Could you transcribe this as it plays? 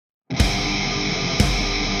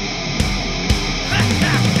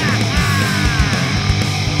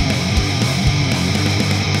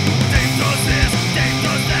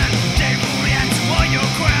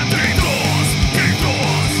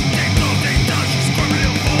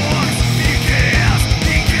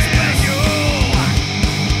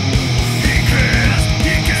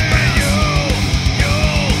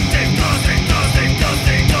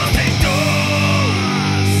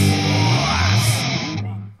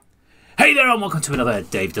Hey there and welcome to another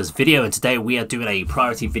Dave Does video, and today we are doing a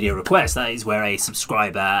priority video request. That is where a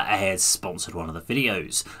subscriber has sponsored one of the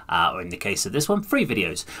videos, or in the case of this one, 3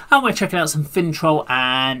 videos. And we're checking out some Finntroll,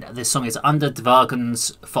 and this song is Under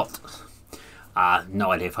Dvargens Fot.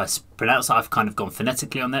 No idea if I pronounce it. I've kind of gone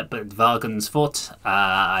phonetically on that, but Dvargens Fot,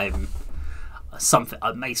 something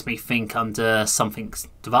makes me think under something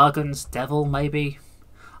Dvargens, devil maybe,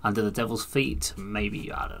 under the devil's feet, maybe,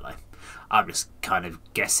 I don't know. I'm just kind of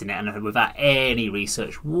guessing it, and without any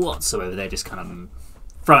research whatsoever, they're just kind of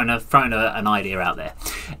throwing an idea out there.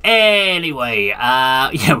 Anyway, yeah,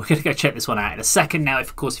 we're going to go check this one out in a second. Now,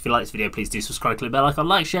 of course, if you like this video, please do subscribe, click the bell icon,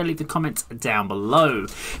 like, share, leave the comments down below.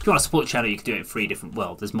 If you want to support the channel, you can do it in 3 different,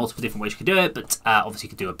 well, there's multiple different ways you can do it, but obviously you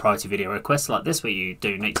can do a priority video request like this, where you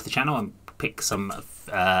donate to the channel and pick some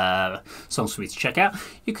songs for me to check out.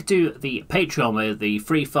 You could do the Patreon with the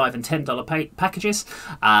 $3, $5 and $10 packages.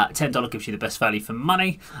 $10 gives you the best value for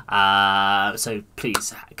money, so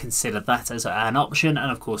please consider that as an option.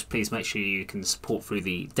 And of course, please make sure you can support through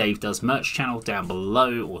the Dave Does merch channel down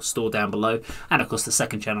below, or store down below, and of course the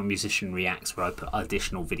second channel, Musician Reacts, where I put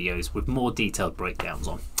additional videos with more detailed breakdowns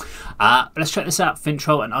on. Let's check this out.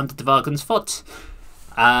 Finntroll and Under Dvargens Fot.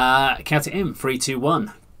 Count it in, 3, 2,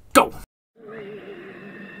 1, go!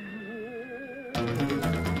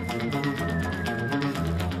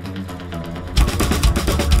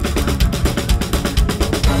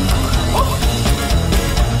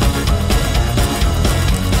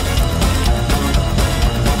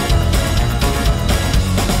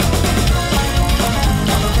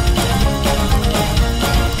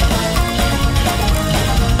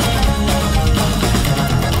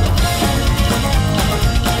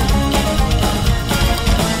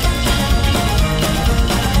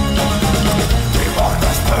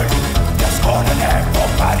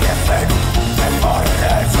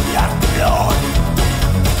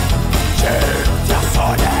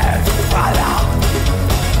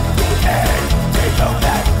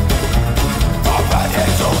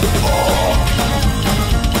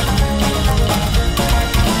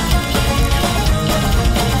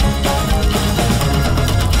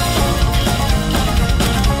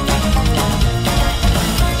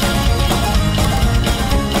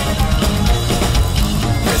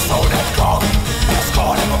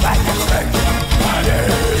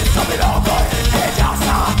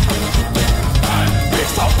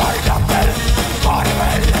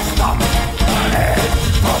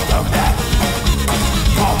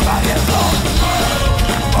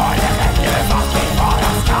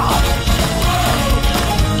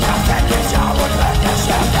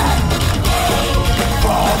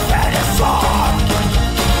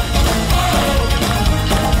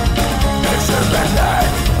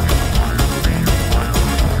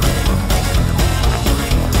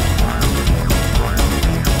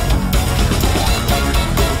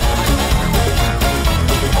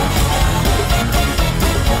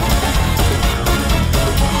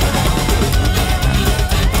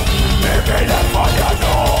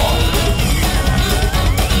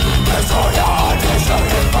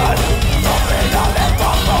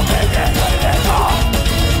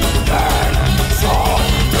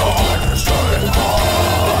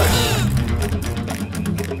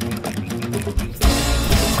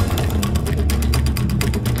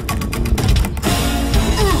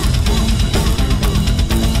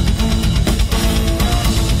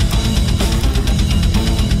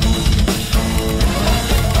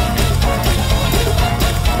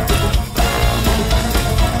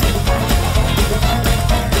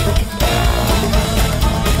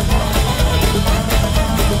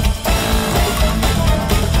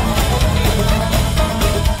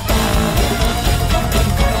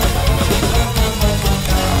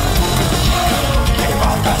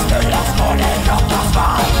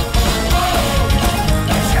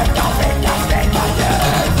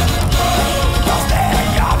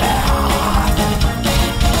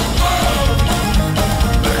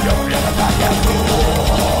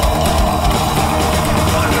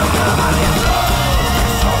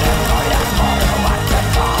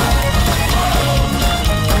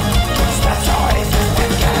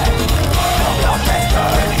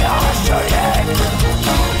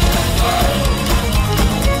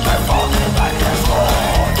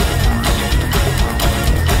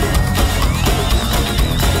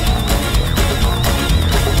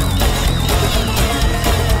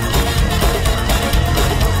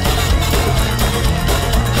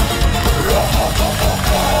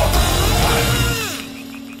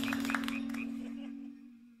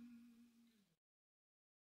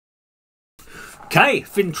 Okay,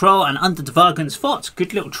 Finntroll and Under Dvargens Fot.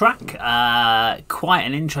 Good little track. Quite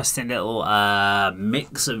an interesting little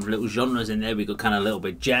mix of little genres in there. We got kind of a little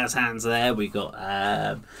bit jazz hands there. We got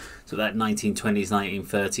so that 1920s,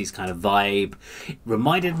 1930s kind of vibe.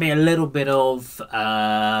 Reminded me a little bit of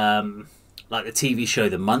like the TV show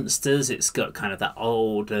The Munsters. It's got kind of that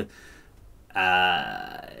old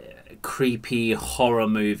creepy horror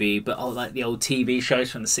movie, but like the old TV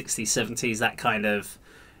shows from the 60s, 70s, that kind of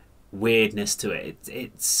weirdness to it.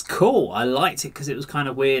 It's cool. I liked it because it was kind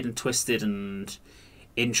of weird and twisted and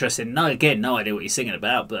interesting. No idea what you're singing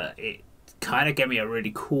about, but it kind of gave me a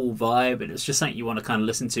really cool vibe, and it's just something you want to kind of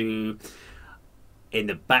listen to in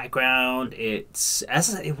the background. It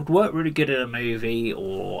would work really good in a movie,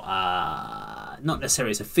 or not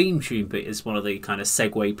necessarily as a theme tune, but as one of the kind of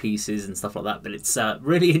segue pieces and stuff like that. But it's a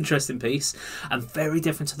really interesting piece and very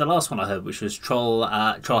different to the last one I heard, which was Troll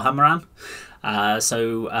Hammeran.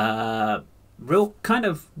 Real kind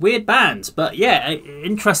of weird bands, but yeah,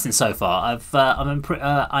 interesting so far.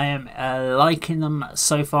 I am liking them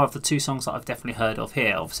so far. Of the two songs that I've definitely heard of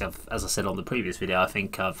here, obviously, as I said on the previous video, I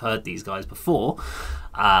think I've heard these guys before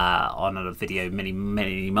on a video many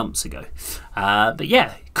months ago. But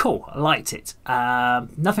yeah, cool. I liked it.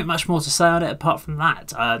 Nothing much more to say on it apart from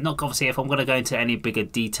that. Not obviously, if I'm going to go into any bigger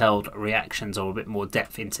detailed reactions or a bit more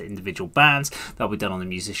depth into individual bands, that'll be done on the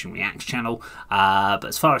Musician Reacts channel. But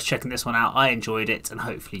as far as checking this one out, I enjoyed it, and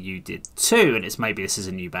hopefully you did too. And maybe this is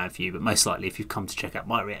a new band for you, but most likely if you've come to check out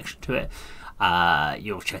my reaction to it,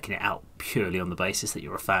 you're checking it out purely on the basis that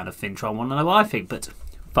you're a fan of Finntroll and want to know what I think. But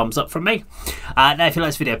thumbs up from me. Now, if you like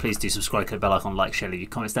this video, please do subscribe, click the bell icon, like, share, leave your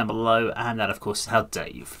comments down below, and that, of course, is how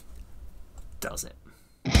Dave does it.